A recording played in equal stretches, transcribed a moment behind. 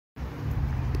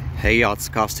Hey y'all, it's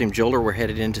the Costume Jeweler. We're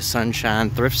headed into Sunshine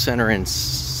Thrift Center in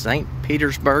St.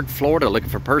 Petersburg, Florida, looking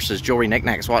for purses, jewelry,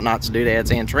 knickknacks, whatnots,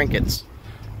 doodads, and trinkets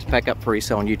to pack up for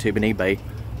resale on YouTube and eBay.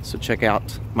 So check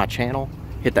out my channel,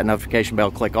 hit that notification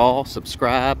bell, click all,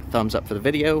 subscribe, thumbs up for the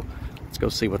video. Let's go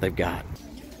see what they've got.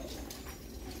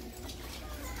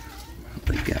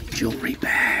 They've got jewelry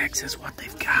bags is what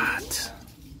they've got.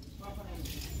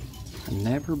 I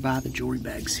never buy the jewelry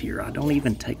bags here. I don't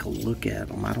even take a look at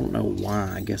them. I don't know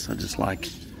why. I guess I just like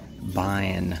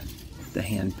buying the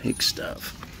hand-picked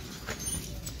stuff.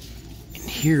 And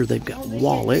here they've got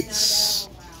wallets.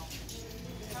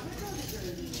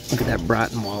 Look at that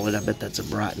Brighton wallet. I bet that's a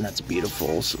Brighton. That's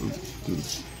beautiful. Some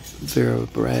Vera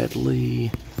Bradley.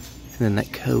 And then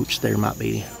that Coach there might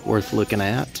be worth looking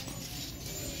at.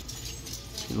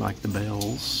 You like the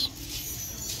bells.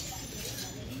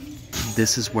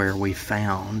 This is where we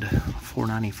found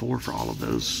 $4.94 for all of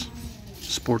those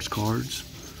sports cards.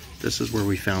 This is where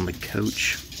we found the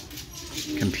Coach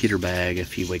computer bag a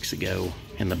few weeks ago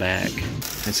in the bag.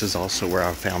 This is also where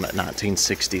I found that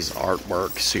 1960s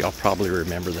artwork, so y'all probably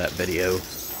remember that video.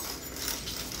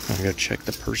 I'm gonna go check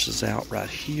the purses out right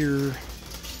here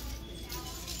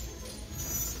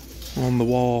on the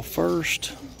wall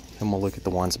first, and we'll look at the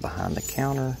ones behind the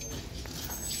counter.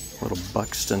 Little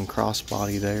Buxton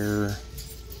crossbody there.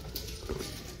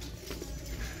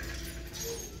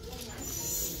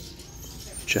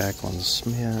 Jacqueline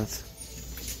Smith.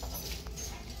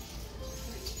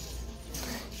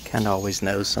 Kind of always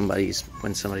know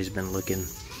when somebody's been looking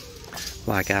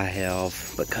like I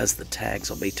have, because the tags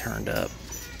will be turned up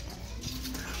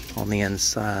on the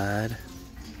inside.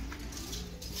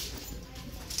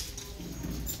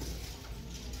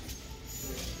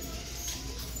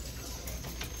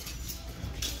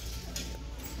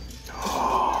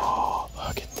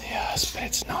 But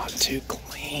it's not too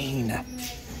clean. I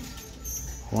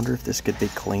wonder if this could be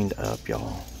cleaned up,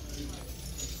 y'all.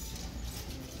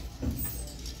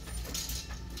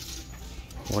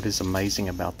 What is amazing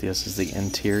about this is the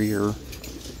interior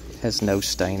has no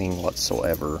staining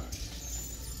whatsoever.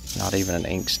 Not even an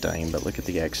ink stain, but look at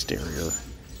the exterior.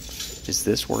 Is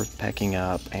this worth packing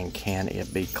up, and can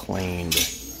it be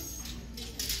cleaned?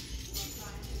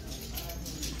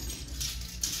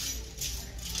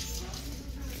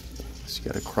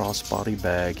 Got a crossbody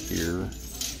bag here.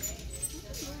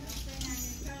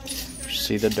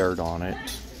 See the dirt on it.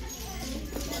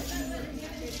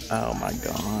 Oh my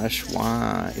gosh,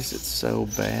 why is it so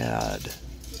bad?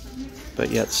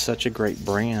 But yet such a great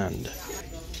brand.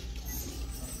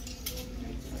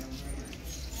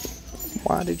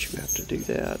 Why did you have to do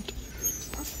that?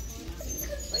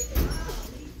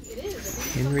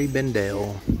 Henri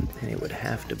Bendel, and it would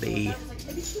have to be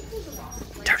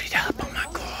dirtied up. Oh my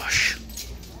gosh.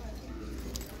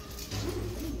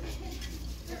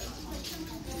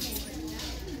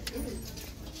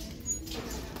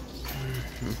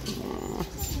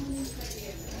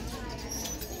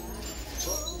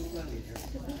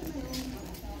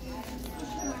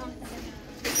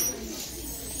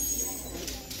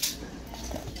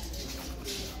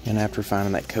 And after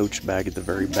finding that Coach bag at the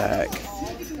very back,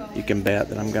 you can bet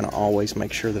that I'm going to always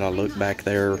make sure that I look back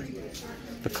there,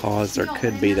 because there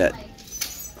could be that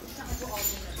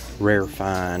rare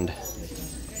find.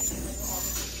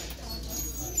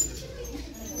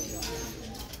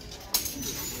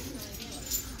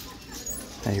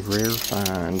 A rare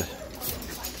find.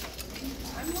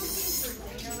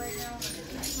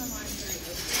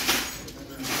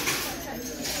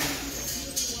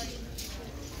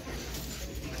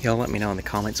 Y'all let me know in the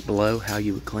comments below how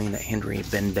you would clean that Henri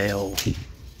Bendel.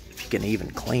 If you can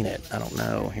even clean it, I don't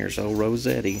know. Here's old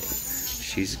Rosetti.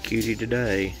 She's a cutie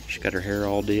today. She got her hair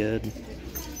all did.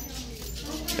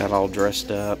 Got all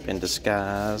dressed up in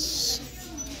disguise.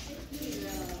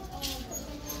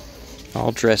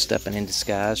 All dressed up and in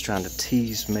disguise, trying to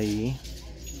tease me.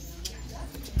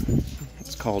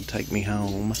 It's called Take Me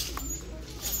Home.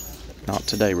 Not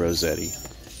today, Rosetti.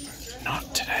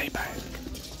 Not today, babe.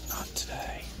 Not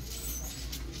today.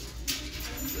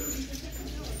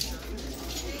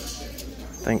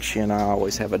 I think she and I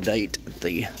always have a date at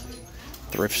the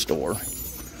thrift store.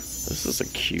 This is a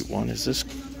cute one. Is this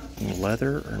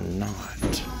leather or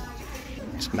not?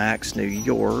 It's Max, New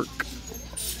York.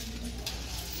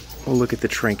 We'll look at the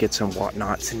trinkets and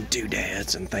whatnots and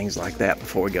doodads and things like that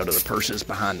before we go to the purses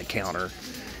behind the counter.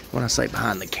 When I say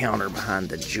behind the counter, behind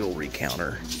the jewelry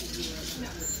counter.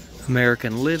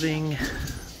 American Living.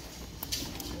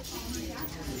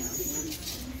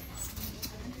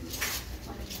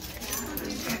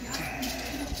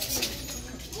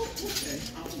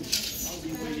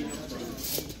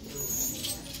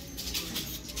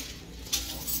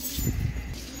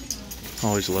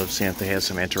 Always love seeing if they have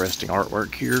some interesting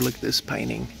artwork here. Look at this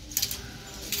painting.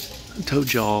 I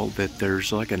told y'all that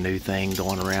there's like a new thing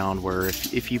going around where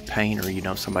if you paint, or you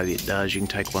know somebody that does, you can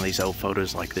take one of these old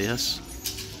photos like this,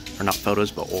 or not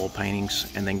photos but oil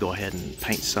paintings, and then go ahead and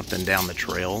paint something down the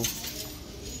trail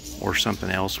or something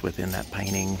else within that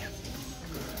painting.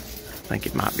 I think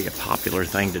it might be a popular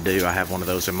thing to do. I have one of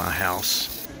those in my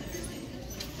house.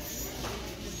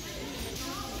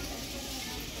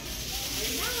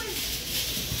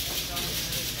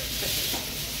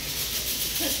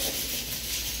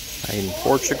 Made in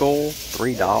Portugal,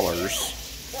 $3.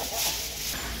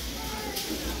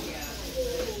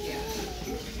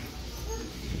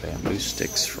 Bamboo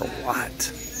sticks for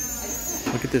what?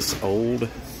 Look at this old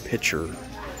picture.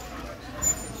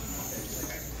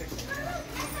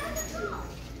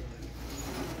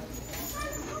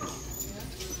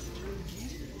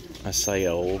 I say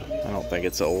old. I don't think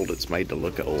it's old. It's made to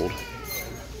look old.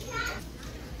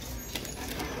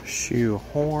 Shoe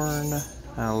horn.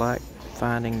 I like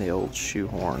finding the old shoe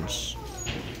horns.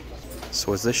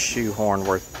 So is this shoe horn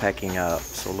worth packing up?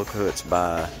 So look who it's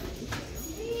by.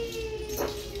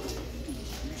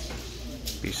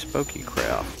 Bespokey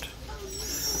Craft.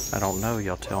 I don't know,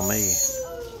 y'all tell me.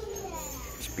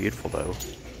 It's beautiful though.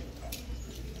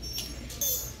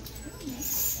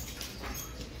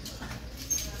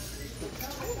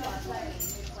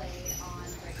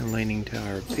 The Leaning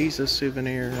Tower of Pisa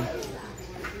souvenir.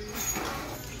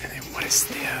 And then what is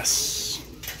this?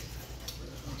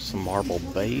 Some marble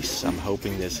base. I'm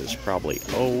hoping this is probably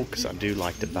old because I do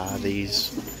like to buy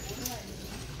these.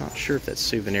 Not sure if that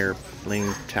souvenir,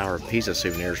 Leaning Tower of Pisa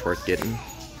souvenir, is worth getting.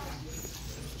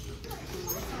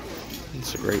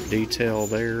 It's a great detail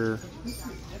there.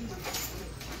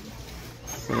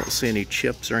 We don't see any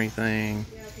chips or anything.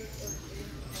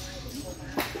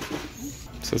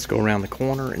 So let's go around the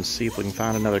corner and see if we can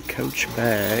find another Coach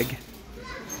bag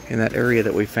in that area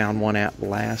that we found one at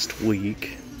last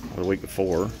week, or the week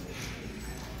before.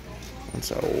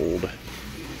 It's old.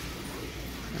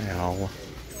 Ow.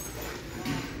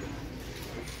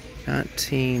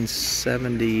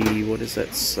 1970, what does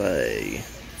that say?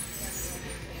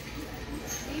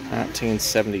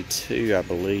 1972, I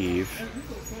believe.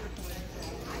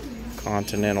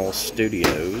 Continental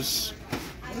Studios.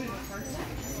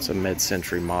 It's a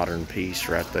mid-century modern piece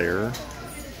right there.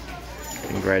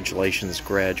 Congratulations,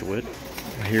 graduate.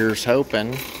 Here's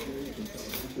hoping.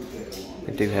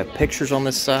 We do have pictures on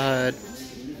this side.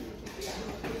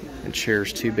 And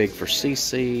chair's too big for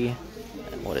CC.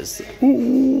 And what is it?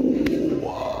 Ooh.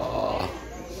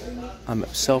 I'm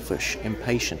selfish,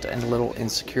 impatient, and a little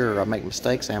insecure. I make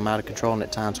mistakes, I'm out of control, and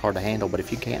at times hard to handle. But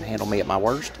if you can't handle me at my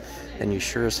worst, then you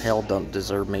sure as hell don't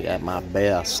deserve me at my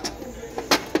best.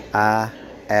 I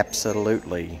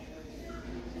absolutely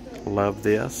love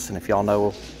this. And if y'all know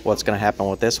what's going to happen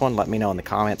with this one, let me know in the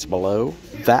comments below.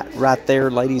 That right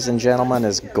there, ladies and gentlemen,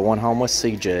 is going home with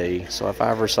CJ. So if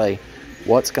I ever say,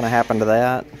 what's going to happen to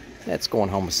that? It's going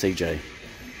home with CJ.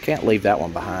 Can't leave that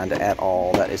one behind at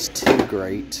all. That is too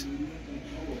great.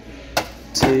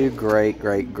 Too great,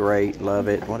 great, great. Love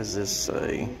it. What does this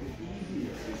say?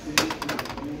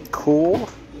 Cool.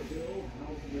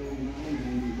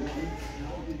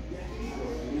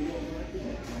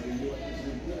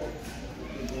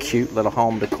 Cute little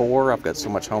home decor. I've got so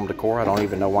much home decor, I don't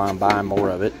even know why I'm buying more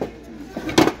of it.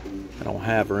 I don't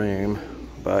have room.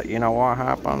 But you know what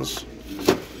happens?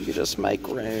 You just make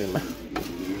room.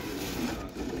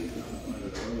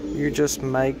 You just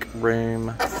make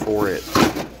room for it.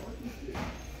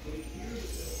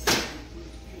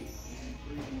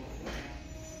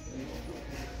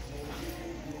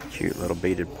 Cute little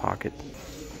beaded pocket.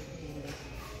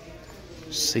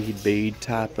 Seed bead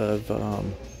type of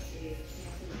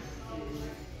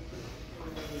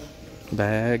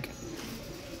bag.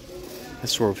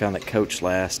 This is where we found that Coach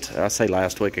last. I say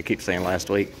last week, I keep saying last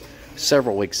week.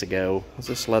 Several weeks ago. Was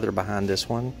this leather behind this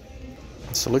one?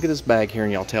 So look at this bag here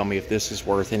and y'all tell me if this is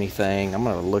worth anything. I'm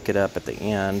going to look it up at the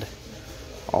end.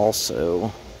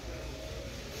 Also,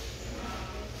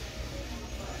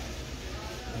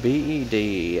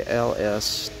 BEDLSTU,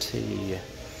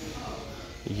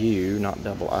 not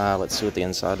double I. Let's see what the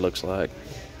inside looks like.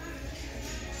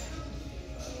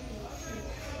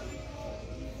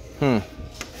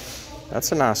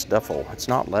 That's a nice duffel. It's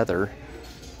not leather.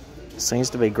 Seems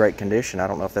to be great condition. I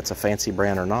don't know if that's a fancy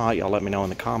brand or not. Y'all let me know in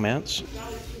the comments.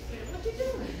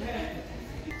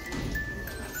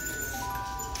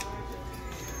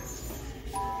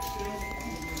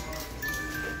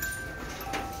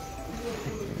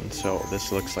 And so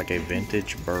this looks like a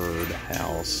vintage bird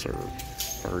house or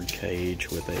bird cage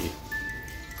with a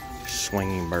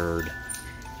swinging bird.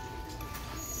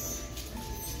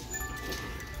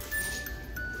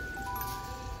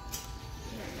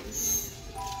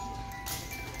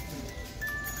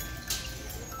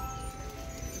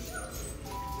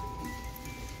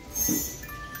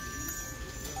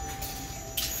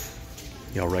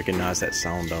 Y'all recognize that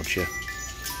song, don't you?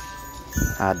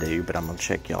 I do, but I'm gonna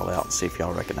check y'all out and see if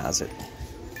y'all recognize it.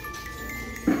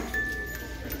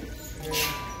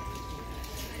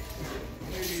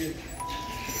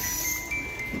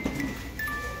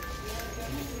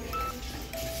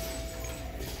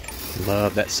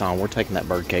 Love that song. We're taking that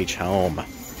birdcage home.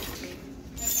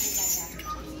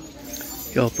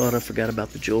 Y'all thought I forgot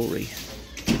about the jewelry.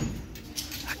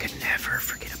 I could never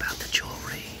forget about the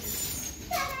jewelry.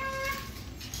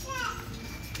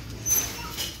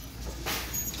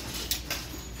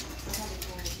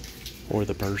 Or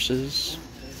the purses.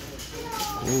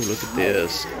 Ooh, look at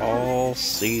this. All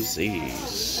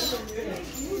CZs.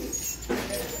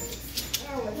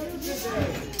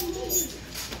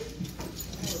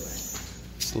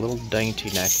 It's a little dainty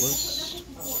necklace.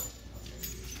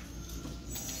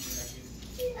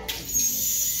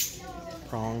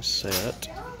 Prong set.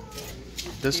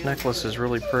 This necklace is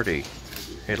really pretty.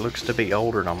 It looks to be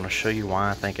older, and I'm going to show you why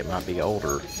I think it might be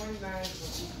older.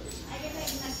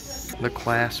 The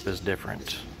clasp is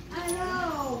different. I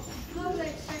know. How would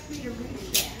they expect me to read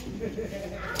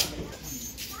that?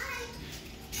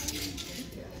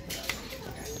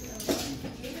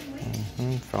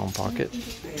 Phone pocket.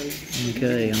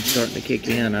 Okay, I'm starting to kick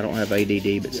in. I don't have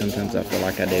ADD, but sometimes I feel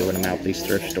like I do when I'm out at these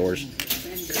thrift stores.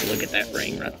 Look at that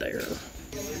ring right there.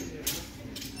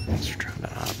 Just trying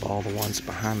to eyeball the ones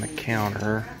behind the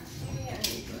counter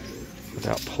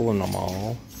without pulling them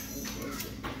all.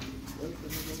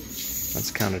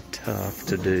 That's kind of tough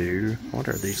to do. What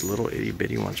are these little itty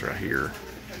bitty ones right here?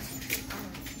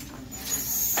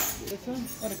 This one?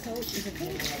 Or the coat? Is it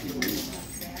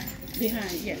coat?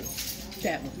 Behind, yes.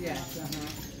 That one. Yes, my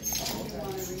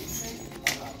glasses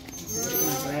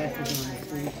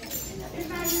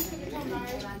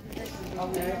on.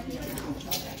 Okay.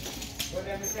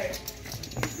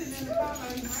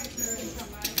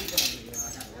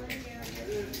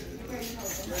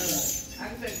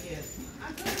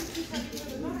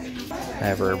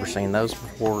 Never ever seen those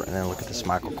before. And then look at this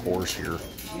Michael Kors here.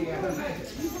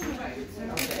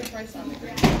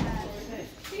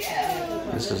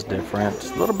 This is different.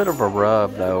 A little bit of a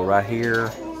rub though right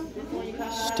here.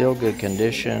 Still good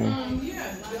condition.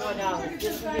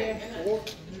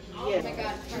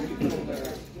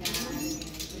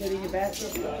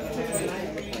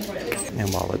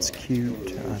 And while it's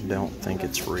cute, I don't think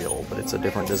it's real, but it's a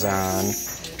different design.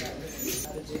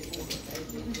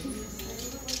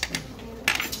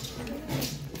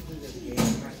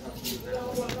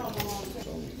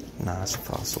 Nice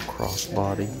fossil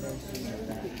crossbody.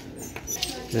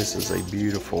 This is a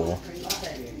beautiful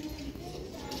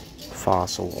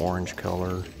fossil orange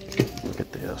color. Look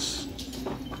at this.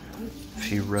 A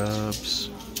few rubs.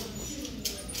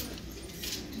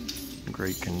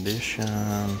 Great condition.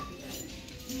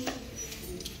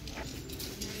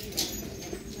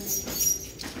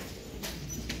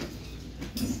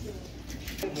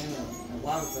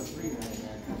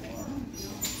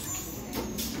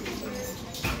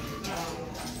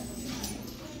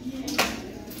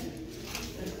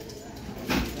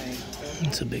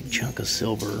 It's a big chunk of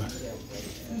silver.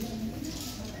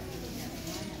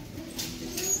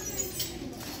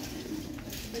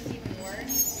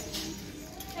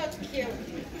 That's cute.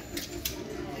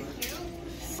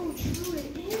 Oh, true,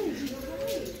 it is.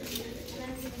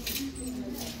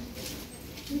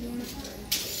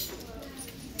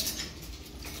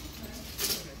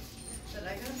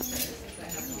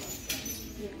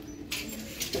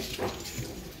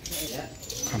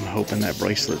 I'm hoping that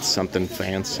bracelet's something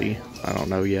fancy. I don't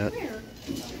know yet.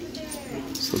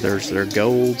 So there's their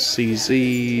gold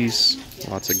CZs.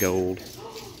 Lots of gold.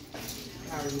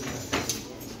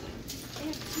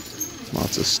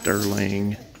 Lots of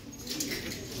sterling.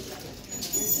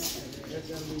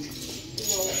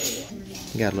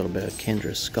 Got a little bit of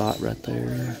Kendra Scott right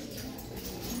there.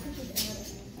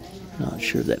 Not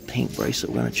sure that pink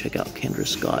bracelet. We're going to check out Kendra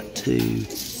Scott too.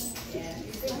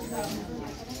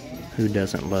 Who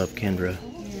doesn't love Kendra?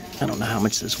 I don't know how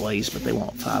much this weighs, but they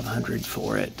want $500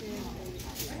 for it.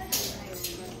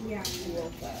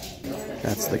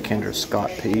 That's the Kendra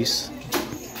Scott piece.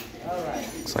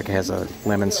 Looks like it has a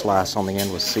lemon slice on the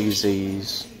end with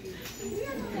CZs.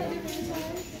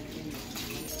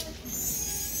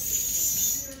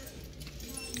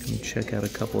 Come check out a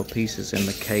couple of pieces in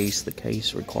the case. The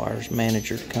case requires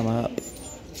manager to come up.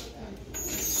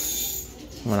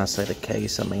 When I say the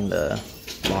case, I mean the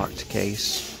locked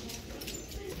case.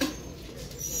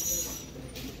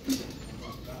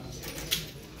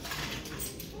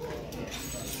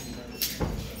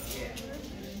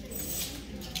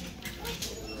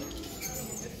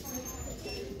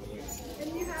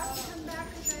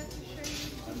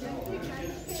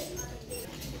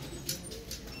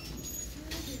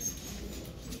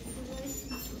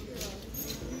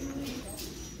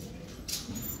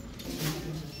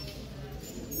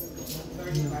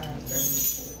 So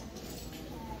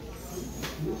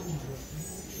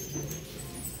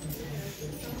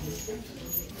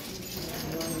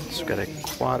we got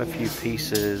quite a few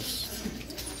pieces.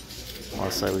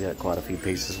 I'll say we got quite a few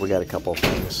pieces. We got a couple of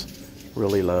things.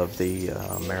 Really love the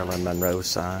Marilyn Monroe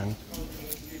sign.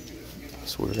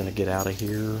 So we're going to get out of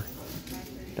here.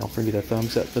 Don't forget a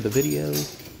thumbs up for the video.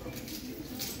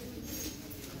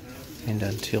 And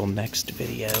until next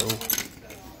video,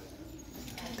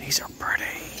 these are pretty.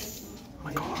 Oh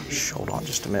my gosh, hold on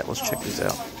just a minute. Let's check these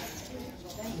out.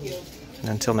 And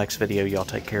until next video, y'all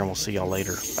take care and we'll see y'all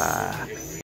later. Bye.